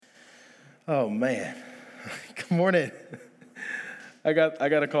Oh man, good morning. I got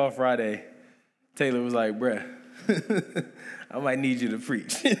a call Friday. Taylor was like, bruh, I might need you to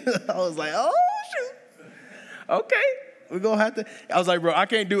preach. I was like, oh shoot. Okay, we're gonna have to. I was like, bro, I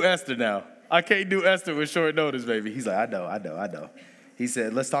can't do Esther now. I can't do Esther with short notice, baby. He's like, I know. He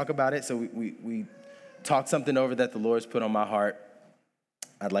said, let's talk about it. So we talked something over that the Lord's put on my heart.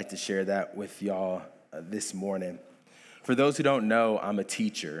 I'd like to share that with y'all this morning. For those who don't know, I'm a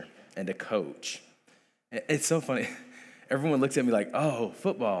teacher and a coach. It's so funny. Everyone looks at me like, oh,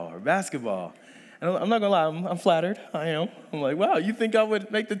 football or basketball. And I'm not gonna lie, I'm flattered. I am. I'm like, wow, you think I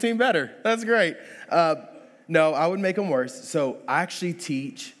would make the team better? That's great. No, I would make them worse. So I actually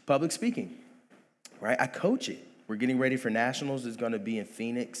teach public speaking, right? I coach it. We're getting ready for nationals. It's gonna be in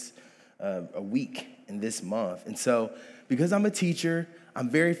Phoenix a week in this month. And so because I'm a teacher, I'm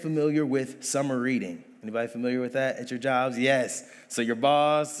very familiar with summer reading. Anybody familiar with that at your jobs? Yes. So your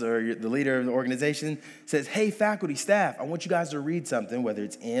boss or the leader of the organization says, hey, faculty, staff, I want you guys to read something, whether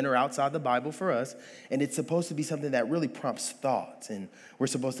it's in or outside the Bible for us, and it's supposed to be something that really prompts thoughts. And we're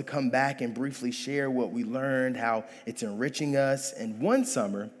supposed to come back and briefly share what we learned, how it's enriching us. And one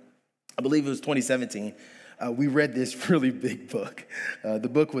summer, I believe it was 2017, we read this really big book. The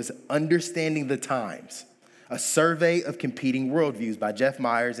book was Understanding the Times, a survey of competing worldviews by Jeff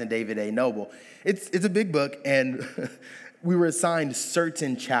Myers and David A. Noble. It's a big book, and we were assigned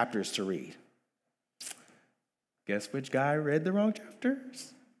certain chapters to read. Guess which guy read the wrong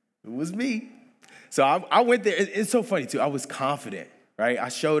chapters? It was me. So I went there. It's so funny, too. I was confident, right? I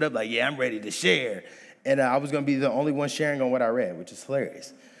showed up like, yeah, I'm ready to share. And I was going to be the only one sharing on what I read, which is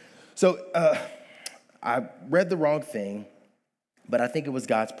hilarious. So I read the wrong thing, but I think it was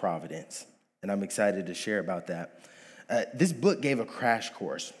God's providence. And I'm excited to share about that. This book gave a crash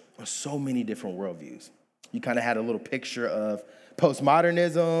course on so many different worldviews. You kind of had a little picture of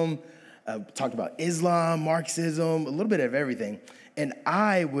postmodernism, talked about Islam, Marxism, a little bit of everything. And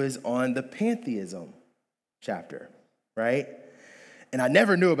I was on the pantheism chapter, right? And I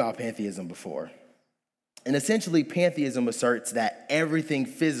never knew about pantheism before. And essentially, pantheism asserts that everything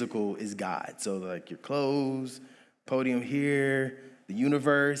physical is God. So like your clothes, podium here, the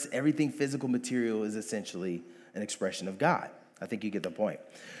universe, everything physical material is essentially an expression of God. I think you get the point.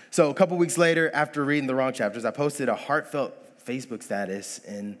 So a couple weeks later, after reading the wrong chapters, I posted a heartfelt Facebook status,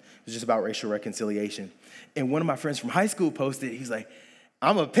 and it was just about racial reconciliation. And one of my friends from high school posted, he's like,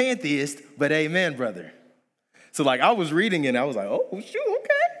 I'm a pantheist, but amen, brother. So like I was reading it, and I was like, oh, shoot,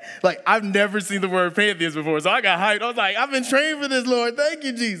 okay. Like I've never seen the word pantheist before, so I got hyped. I was like, I've been trained for this, Lord. Thank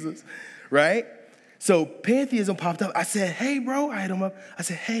you, Jesus, right? So pantheism popped up. I said, hey, bro, I hit him up. I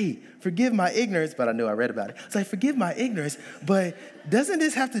said, hey, forgive my ignorance, but I knew I read about it. I was like, forgive my ignorance, but doesn't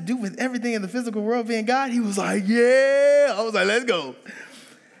this have to do with everything in the physical world being God? He was like, yeah. I was like, let's go.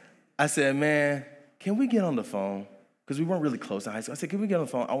 I said, man, can we get on the phone? Because we weren't really close in high school. I said, can we get on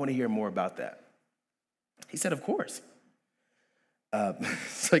the phone? I want to hear more about that. He said, of course.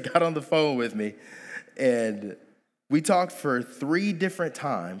 So he got on the phone with me, and we talked for 3 different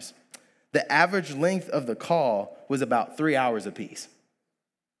times. The average length of the call was about 3 hours apiece.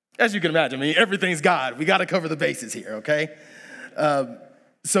 As you can imagine, I mean, everything's God. We got to cover the bases here, okay?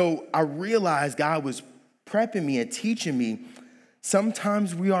 So I realized God was prepping me and teaching me.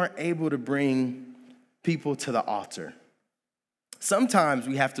 Sometimes we aren't able to bring people to the altar. Sometimes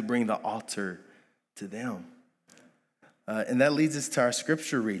we have to bring the altar to them. And that leads us to our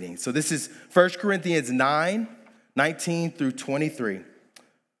scripture reading. So this is 1 Corinthians 9:19 through 23.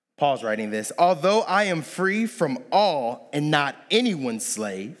 Paul's writing this. Although I am free from all and not anyone's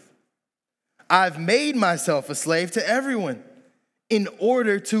slave, I've made myself a slave to everyone in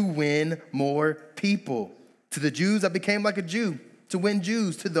order to win more people. To the Jews, I became like a Jew to win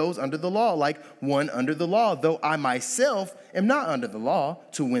Jews. To those under the law, like one under the law, though I myself am not under the law,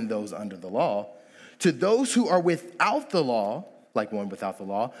 to win those under the law. To those who are without the law, like one without the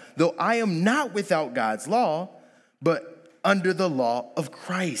law, though I am not without God's law, but under the law of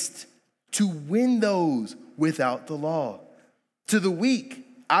Christ, to win those without the law. To the weak,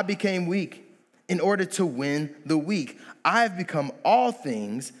 I became weak in order to win the weak. I have become all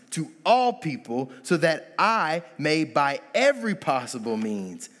things to all people so that I may by every possible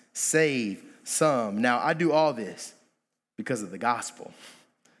means save some. Now, I do all this because of the gospel,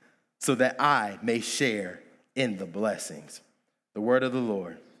 so that I may share in the blessings. The word of the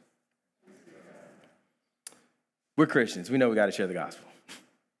Lord. We're Christians. We know we got to share the gospel.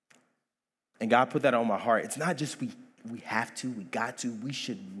 And God put that on my heart. It's not just we have to, we got to, we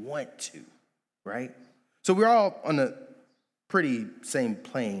should want to, right? So we're all on a pretty same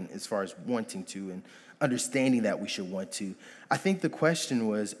plane as far as wanting to. And understanding that we should want to. I think the question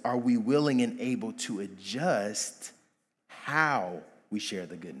was, are we willing and able to adjust how we share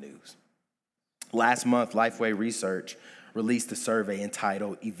the good news? Last month, Lifeway Research released a survey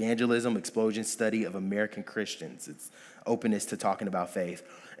entitled Evangelism Explosion Study of American Christians. It's openness to talking about faith.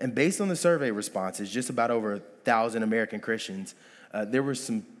 And based on the survey responses, just about over 1,000 American Christians, there were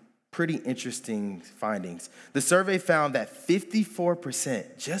some pretty interesting findings. The survey found that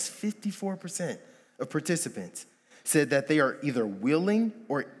 54%, just 54% of participants said that they are either willing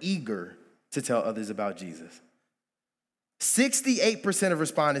or eager to tell others about Jesus. 68% of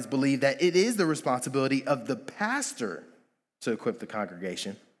respondents believe that it is the responsibility of the pastor to equip the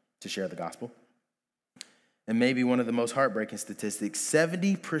congregation to share the gospel. And maybe one of the most heartbreaking statistics,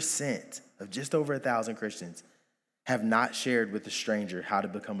 70% of just over 1,000 Christians have not shared with a stranger how to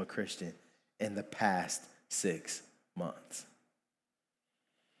become a Christian in the past 6 months.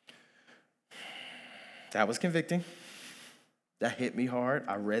 That was convicting. That hit me hard.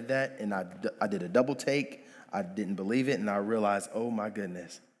 I read that and I did a double take. I didn't believe it, and I realized, oh my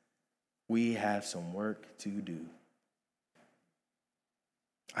goodness, we have some work to do.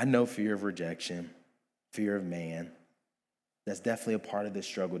 I know fear of rejection, fear of man. That's definitely a part of this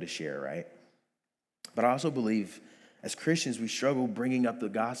struggle to share, right? But I also believe as Christians, we struggle bringing up the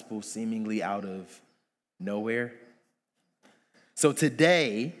gospel seemingly out of nowhere. So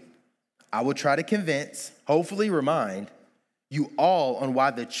today, I will try to convince, hopefully remind, you all on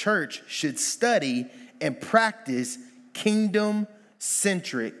why the church should study and practice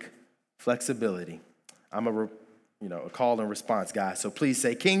kingdom-centric flexibility. I'm a call and response guy, so please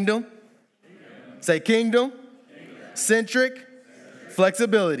say kingdom. Say kingdom. Centric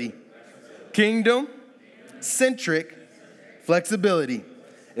flexibility. Kingdom-centric flexibility.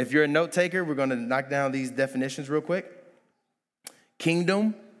 If you're a note taker, we're going to knock down these definitions real quick.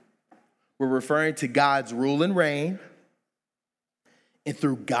 Kingdom, we're referring to God's rule and reign, and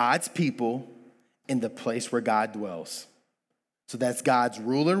through God's people in the place where God dwells. So that's God's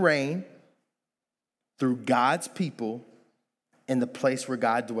rule and reign through God's people in the place where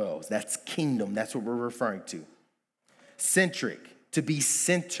God dwells. That's kingdom. That's what we're referring to. Centric, to be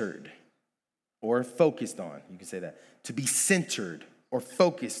centered or focused on. You can say that. To be centered or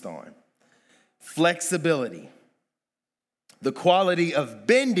focused on. Flexibility, the quality of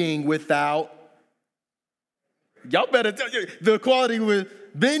bending without, the quality with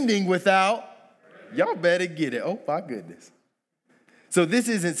bending without, y'all better get it. Oh my goodness. So this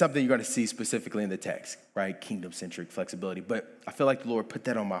isn't something you're going to see specifically in the text, right? Kingdom-centric flexibility. But I feel like the Lord put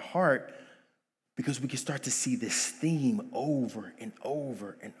that on my heart because we can start to see this theme over and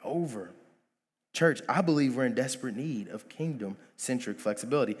over and over. Church, I believe we're in desperate need of kingdom-centric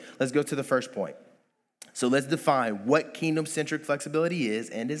flexibility. Let's go to the first point. So let's define what kingdom-centric flexibility is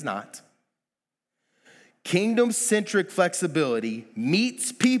and is not. Kingdom-centric flexibility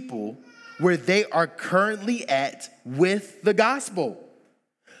meets people where they are currently at with the gospel.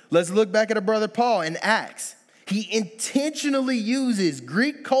 Let's look back at our brother Paul in Acts. He intentionally uses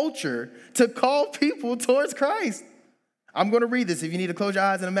Greek culture to call people towards Christ. I'm going to read this. If you need to close your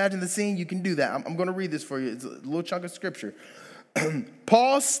eyes and imagine the scene, you can do that. I'm going to read this for you. It's a little chunk of scripture.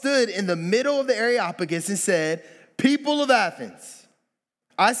 Paul stood in the middle of the Areopagus and said, "People of Athens,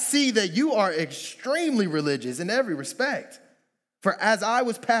 I see that you are extremely religious in every respect. For as I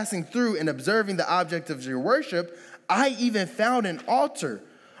was passing through and observing the object of your worship, I even found an altar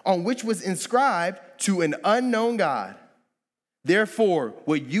on which was inscribed to an unknown God. Therefore,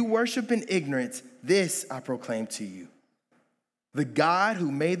 what you worship in ignorance, this I proclaim to you. The God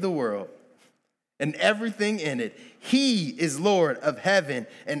who made the world and everything in it, he is Lord of heaven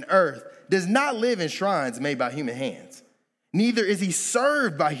and earth, does not live in shrines made by human hands. Neither is he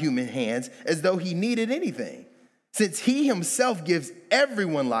served by human hands as though he needed anything, since he himself gives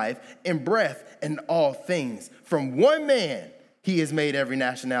everyone life and breath and all things. From one man, he has made every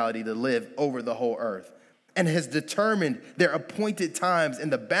nationality to live over the whole earth and has determined their appointed times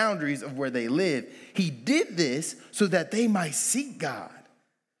and the boundaries of where they live. He did this so that they might seek God.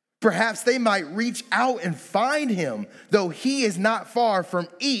 Perhaps they might reach out and find him, though he is not far from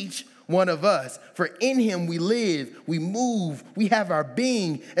each one of us. For in him we live, we move, we have our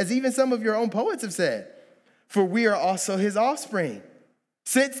being, as even some of your own poets have said. For we are also his offspring.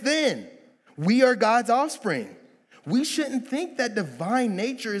 Since then, we are God's offspring. We shouldn't think that divine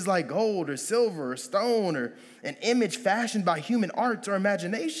nature is like gold or silver or stone or an image fashioned by human arts or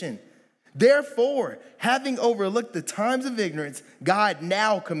imagination. Therefore, having overlooked the times of ignorance, God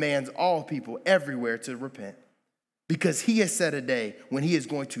now commands all people everywhere to repent, because he has set a day when he is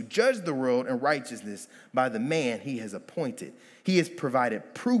going to judge the world in righteousness by the man he has appointed. He has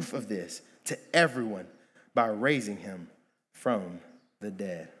provided proof of this to everyone by raising him from the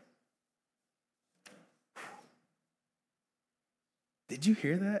dead. Did you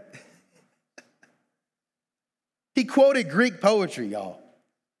hear that? He quoted Greek poetry, y'all.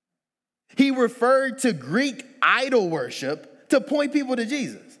 He referred to Greek idol worship to point people to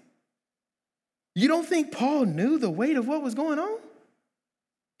Jesus. You don't think Paul knew the weight of what was going on?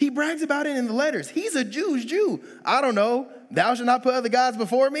 He brags about it in the letters. He's a Jewish Jew. I don't know. Thou shalt not put other gods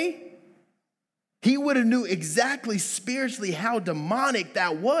before me. He would have knew exactly spiritually how demonic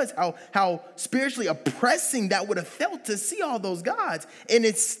that was, how spiritually oppressing that would have felt to see all those gods. And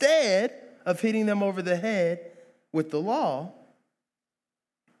instead of hitting them over the head with the law,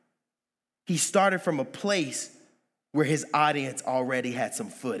 he started from a place where his audience already had some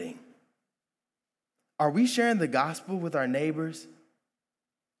footing. Are we sharing the gospel with our neighbors,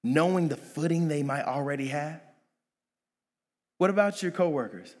 knowing the footing they might already have? What about your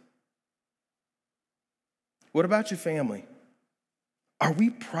coworkers? What about your family? Are we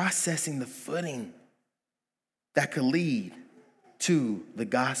processing the footing that could lead to the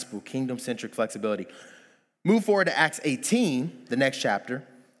gospel, kingdom-centric flexibility? Move forward to Acts 18, the next chapter.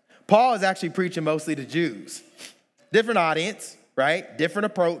 Paul is actually preaching mostly to Jews. Different audience, right? Different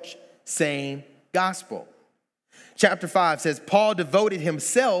approach, same gospel. Chapter 5 says, Paul devoted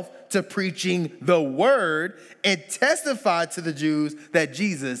himself to preaching the word and testified to the Jews that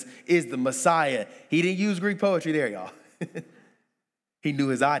Jesus is the Messiah. He didn't use Greek poetry there, y'all. He knew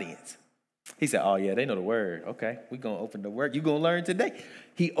his audience. He said, oh yeah, they know the word. Okay, we're going to open the word. You're going to learn today.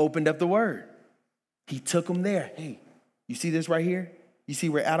 He opened up the word. He took them there. Hey, you see this right here? You see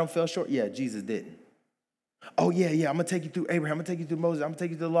where Adam fell short? Yeah, Jesus didn't. Oh yeah, I'm going to take you through Abraham. I'm going to take you through Moses. I'm going to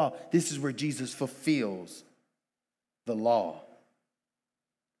take you through the law. This is where Jesus fulfills the law.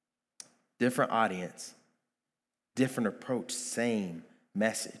 Different audience, different approach, same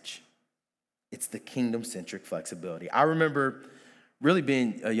message. It's the kingdom-centric flexibility. I remember really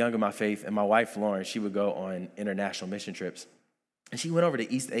being young in my faith, and my wife, Lauren, she would go on international mission trips, and she went over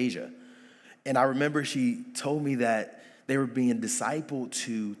to East Asia. And I remember she told me that they were being discipled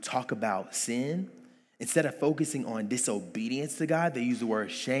to talk about sin. Instead of focusing on disobedience to God, they used the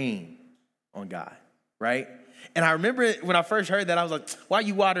word shame on God, right? And I remember when I first heard that, I was like, why are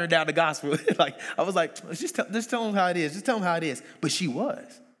you watering down the gospel? I was like, just tell them how it is. Just tell them how it is. But she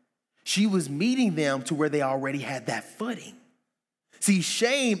was meeting them to where they already had that footing. See,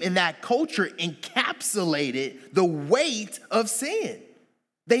 shame in that culture encapsulated the weight of sin.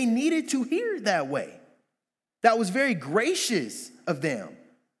 They needed to hear it that way. That was very gracious of them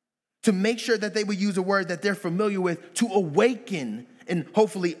to make sure that they would use a word that they're familiar with to awaken and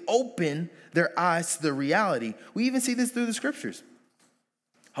hopefully open their eyes to the reality. We even see this through the scriptures.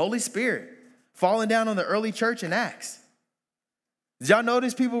 Holy Spirit falling down on the early church in Acts. Did y'all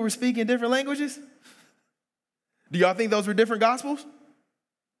notice people were speaking different languages? Do y'all think those were different gospels?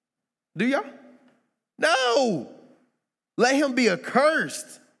 Do y'all? No. Let him be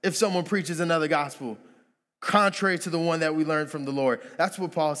accursed if someone preaches another gospel contrary to the one that we learned from the Lord. That's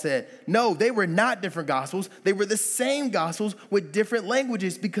what Paul said. No, they were not different gospels. They were the same gospels with different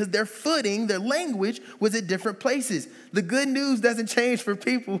languages because their footing, their language was at different places. The good news doesn't change for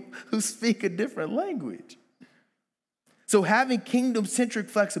people who speak a different language. So having kingdom-centric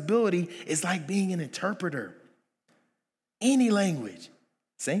flexibility is like being an interpreter. Any language,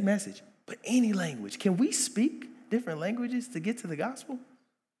 same message, but any language. Can we speak different languages to get to the gospel?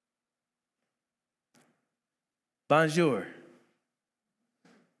 Bonjour.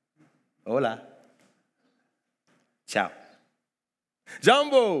 Hola. Ciao.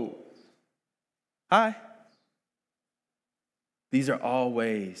 Jumbo. Hi. These are all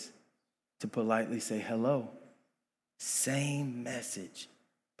ways to politely say hello. Same message,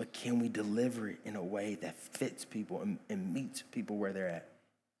 but can we deliver it in a way that fits people and meets people where they're at?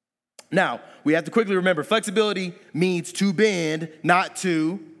 Now, we have to quickly remember, flexibility means to bend, not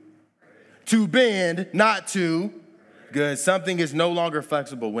to. To bend, not to. Good. Something is no longer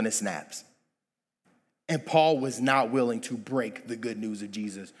flexible when it snaps. And Paul was not willing to break the good news of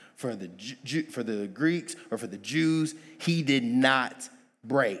Jesus for the Greeks or for the Jews. He did not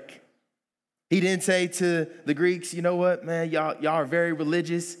break. He didn't say to the Greeks, you know what, man, y'all are very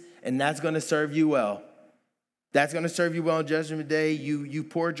religious, and that's going to serve you well. That's going to serve you well on Judgment Day. You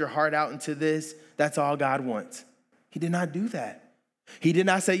poured your heart out into this. That's all God wants. He did not do that. He did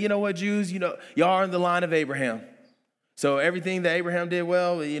not say, you know what, Jews, y'all are in the line of Abraham. So everything that Abraham did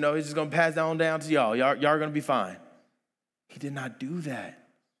well, he's just going to pass down to y'all. Y'all are going to be fine. He did not do that.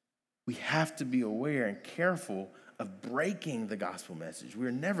 We have to be aware and careful of breaking the gospel message.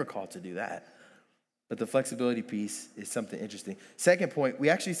 We're never called to do that. But the flexibility piece is something interesting. Second point, we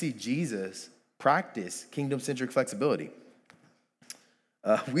actually see Jesus practice kingdom-centric flexibility.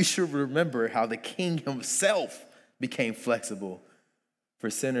 We should remember how the king himself became flexible for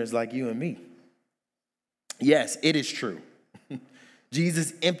sinners like you and me. Yes, it is true.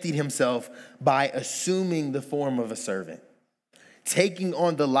 Jesus emptied himself by assuming the form of a servant, taking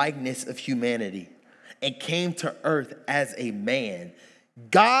on the likeness of humanity, and came to earth as a man.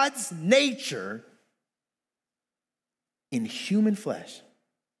 God's nature in human flesh.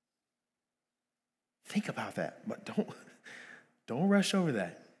 Think about that, but don't rush over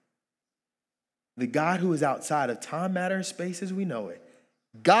that. The God who is outside of time, matter, and space as we know it.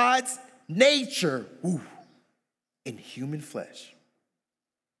 God's nature in human flesh.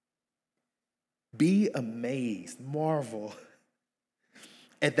 Be amazed, marvel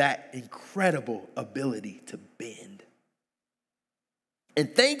at that incredible ability to bend.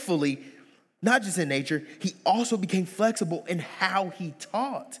 And thankfully, not just in nature, he also became flexible in how he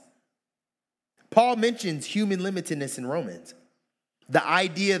taught. Paul mentions human limitedness in Romans. The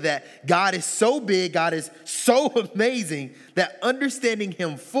idea that God is so big, God is so amazing, that understanding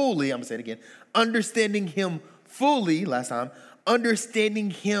him fully, I'm going to say it again, understanding him fully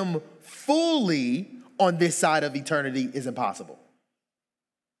on this side of eternity is impossible.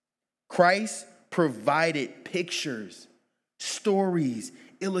 Christ provided pictures, stories,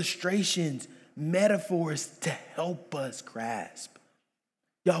 illustrations, metaphors to help us grasp.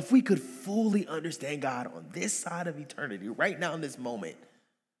 Y'all, if we could fully understand God on this side of eternity, right now in this moment,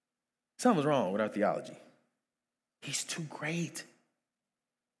 something's wrong with our theology. He's too great.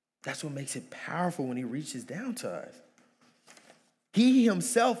 That's what makes it powerful when he reaches down to us. He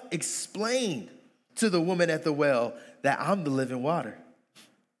himself explained to the woman at the well that I'm the living water.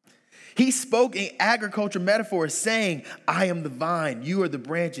 He spoke in agriculture metaphors saying, I am the vine, you are the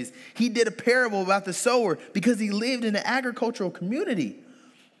branches. He did a parable about the sower because he lived in an agricultural community.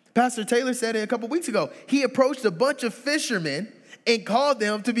 Pastor Taylor said it a couple weeks ago. He approached a bunch of fishermen and called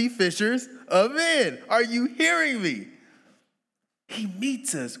them to be fishers of men. Are you hearing me? He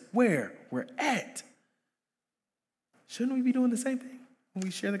meets us where we're at. Shouldn't we be doing the same thing when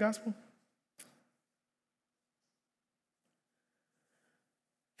we share the gospel?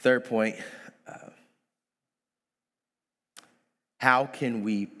 Third point, how can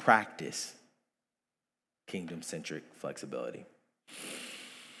we practice kingdom-centric flexibility?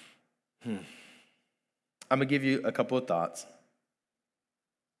 I'm going to give you a couple of thoughts.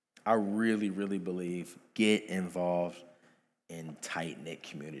 I really, really believe get involved in tight-knit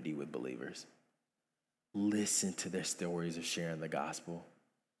community with believers. Listen to their stories of sharing the gospel,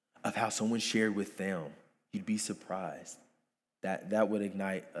 of how someone shared with them. You'd be surprised. That would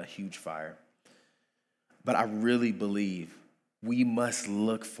ignite a huge fire. But I really believe we must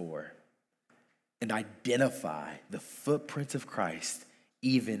look for and identify the footprints of Christ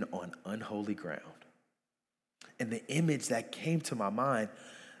even on unholy ground. And the image that came to my mind,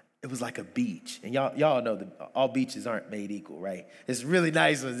 it was like a beach. And y'all know that all beaches aren't made equal, right? It's really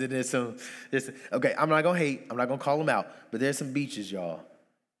nice ones, and okay, I'm not gonna hate, I'm not gonna call them out, but there's some beaches, y'all.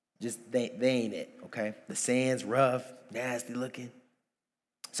 Just they ain't it, okay? The sand's rough, nasty looking.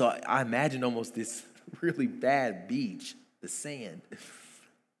 So I imagine almost this really bad beach, the sand,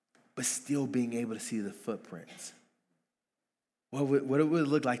 but still being able to see the footprints. What it would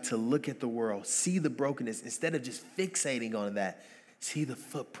look like to look at the world, see the brokenness, instead of just fixating on that, see the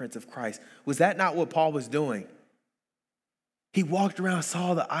footprints of Christ. Was that not what Paul was doing? He walked around,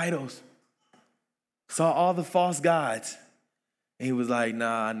 saw the idols, saw all the false gods, and he was like,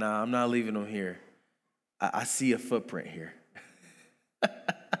 nah, I'm not leaving them here. I see a footprint here.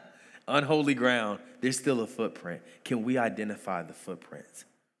 Unholy ground, there's still a footprint. Can we identify the footprints?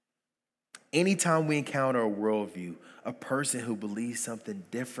 Anytime we encounter a worldview, a person who believes something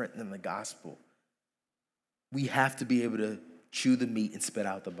different than the gospel, we have to be able to chew the meat and spit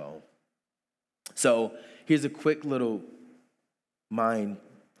out the bone. So here's a quick little mind,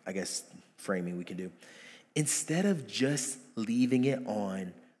 framing we can do. Instead of just leaving it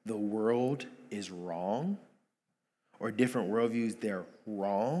on the world is wrong or different worldviews, they're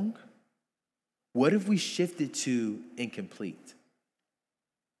wrong, what if we shifted to incomplete?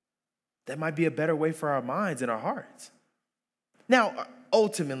 That might be a better way for our minds and our hearts. Now,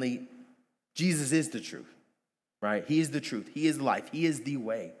 ultimately, Jesus is the truth, right? He is the truth. He is life. He is the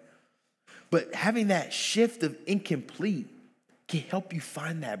way. But having that shift of incomplete can help you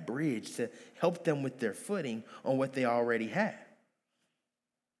find that bridge to help them with their footing on what they already have.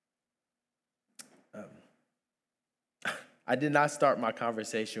 I did not start my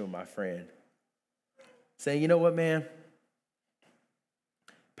conversation with my friend saying, you know what, man?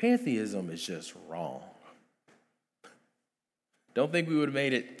 Pantheism is just wrong. Don't think we would have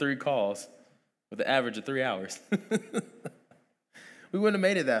made it 3 calls with an average of 3 hours. We wouldn't have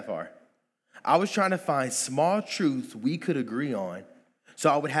made it that far. I was trying to find small truths we could agree on so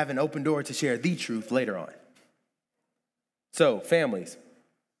I would have an open door to share the truth later on. So, families,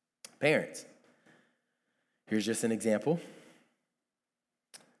 parents, here's just an example.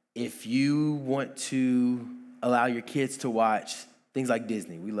 If you want to allow your kids to watch things like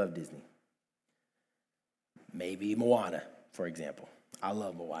Disney, we love Disney. Maybe Moana, for example. I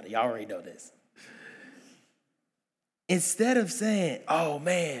love Moana. Y'all already know this. Instead of saying, oh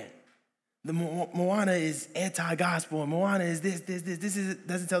man, the Moana is anti-gospel and Moana is this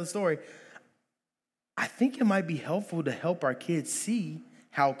doesn't tell the story. I think it might be helpful to help our kids see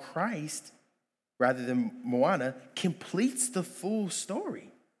how Christ, rather than Moana, completes the full story.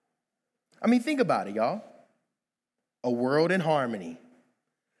 I mean, think about it, y'all. A world in harmony.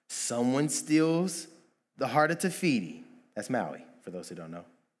 Someone steals the heart of Tafiti. That's Maui, for those who don't know.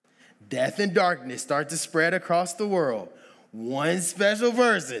 Death and darkness start to spread across the world. One special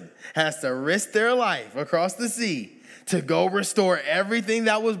person has to risk their life across the sea to go restore everything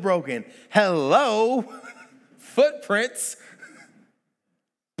that was broken. Hello, footprints,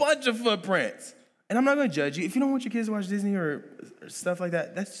 bunch of footprints. And I'm not going to judge you. If you don't want your kids to watch Disney or stuff like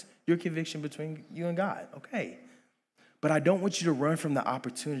that, that's your conviction between you and God. Okay. But I don't want you to run from the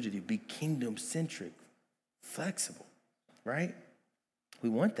opportunity to be kingdom-centric, flexible, right? We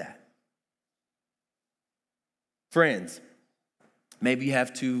want that. Friends, maybe you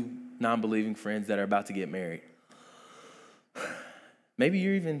have 2 non-believing friends that are about to get married. Maybe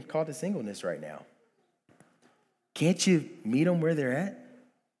you're even called to singleness right now. Can't you meet them where they're at?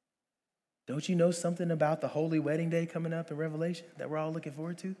 Don't you know something about the holy wedding day coming up in Revelation that we're all looking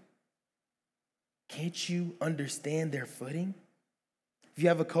forward to? Can't you understand their footing? If you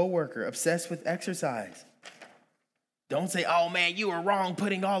have a coworker obsessed with exercise, don't say, oh man, you were wrong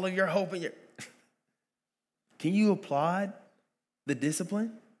putting all of your hope in your... Can you applaud the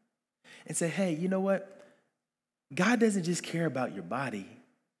discipline and say, hey, you know what? God doesn't just care about your body.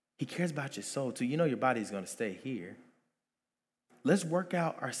 He cares about your soul too. You know your body is going to stay here. Let's work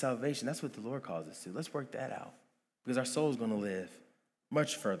out our salvation. That's what the Lord calls us to. Let's work that out because our soul is going to live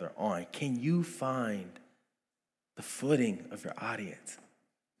much further on. Can you find the footing of your audience?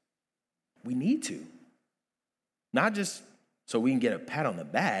 We need to. Not just so we can get a pat on the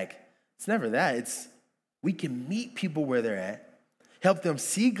back. It's never that. It's we can meet people where they're at, help them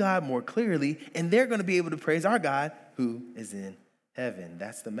see God more clearly, and they're going to be able to praise our God who is in heaven.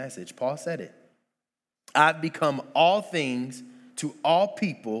 That's the message. Paul said it. I've become all things to all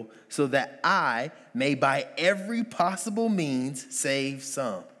people so that I may by every possible means save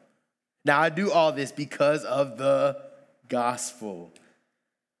some. Now I do all this because of the gospel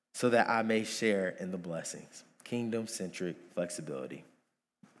so that I may share in the blessings. Kingdom-centric flexibility.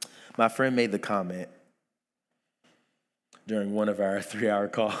 My friend made the comment during one of our 3-hour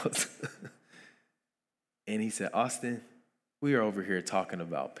calls. And he said, Austin, we are over here talking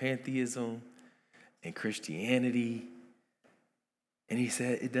about pantheism and Christianity. And he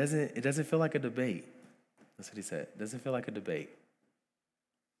said, it doesn't feel like a debate. That's what he said. It doesn't feel like a debate.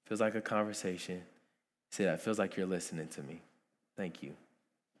 It feels like a conversation. He said, it feels like you're listening to me. Thank you.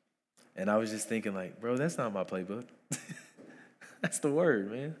 And I was just thinking like, bro, that's not my playbook. That's the word,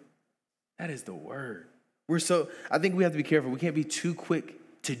 man. That is the word. I think we have to be careful. We can't be too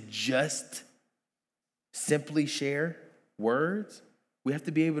quick to just simply share words. We have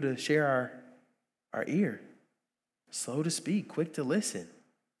to be able to share our ear. Slow to speak, quick to listen.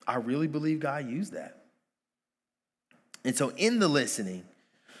 I really believe God used that. And so in the listening,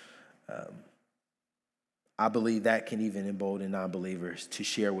 I believe that can even embolden non-believers to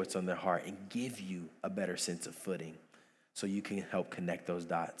share what's on their heart and give you a better sense of footing so you can help connect those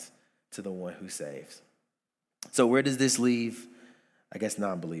dots to the one who saves. So where does this leave, I guess,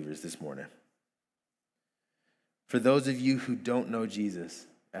 non-believers this morning? For those of you who don't know Jesus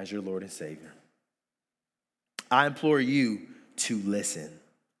as your Lord and Savior, I implore you to listen.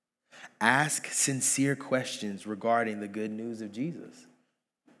 Ask sincere questions regarding the good news of Jesus.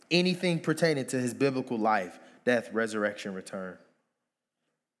 Anything pertaining to his biblical life, death, resurrection, return.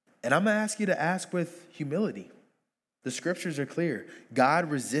 And I'm going to ask you to ask with humility. The scriptures are clear. God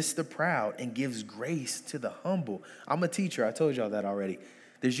resists the proud and gives grace to the humble. I'm a teacher. I told y'all that already.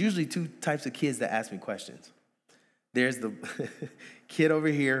 There's usually 2 types of kids that ask me questions. There's the kid over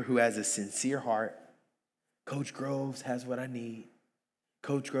here who has a sincere heart. Coach Groves has what I need.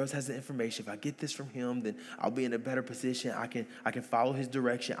 Coach Groves has the information. If I get this from him, then I'll be in a better position. I can follow his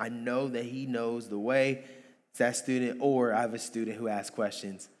direction. I know that he knows the way. It's that student. Or I have a student who asks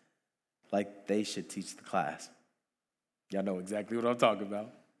questions like they should teach the class. Y'all know exactly what I'm talking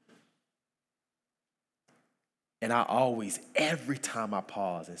about. And I always, every time I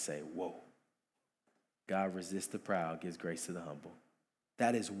pause and say, whoa, God resists the proud, gives grace to the humble.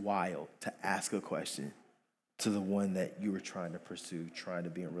 That is wild to ask a question to the one that you were trying to pursue, trying to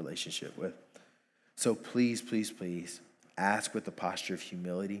be in relationship with. So please, please, please ask with the posture of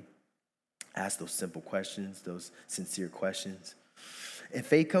humility. Ask those simple questions, those sincere questions. And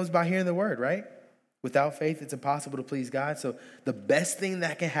faith comes by hearing the word, right? Without faith, it's impossible to please God. So the best thing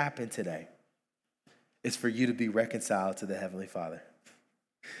that can happen today is for you to be reconciled to the Heavenly Father.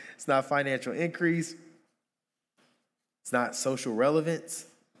 It's not financial increase. It's not social relevance.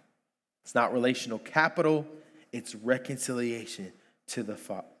 It's not relational capital. It's reconciliation to the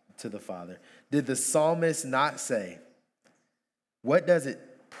Father. Did the psalmist not say, what does it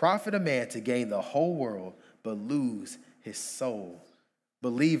profit a man to gain the whole world but lose his soul?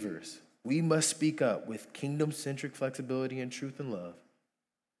 Believers, we must speak up with kingdom-centric flexibility and truth and love.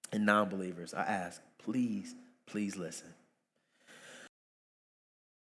 And non-believers, I ask, please, please listen.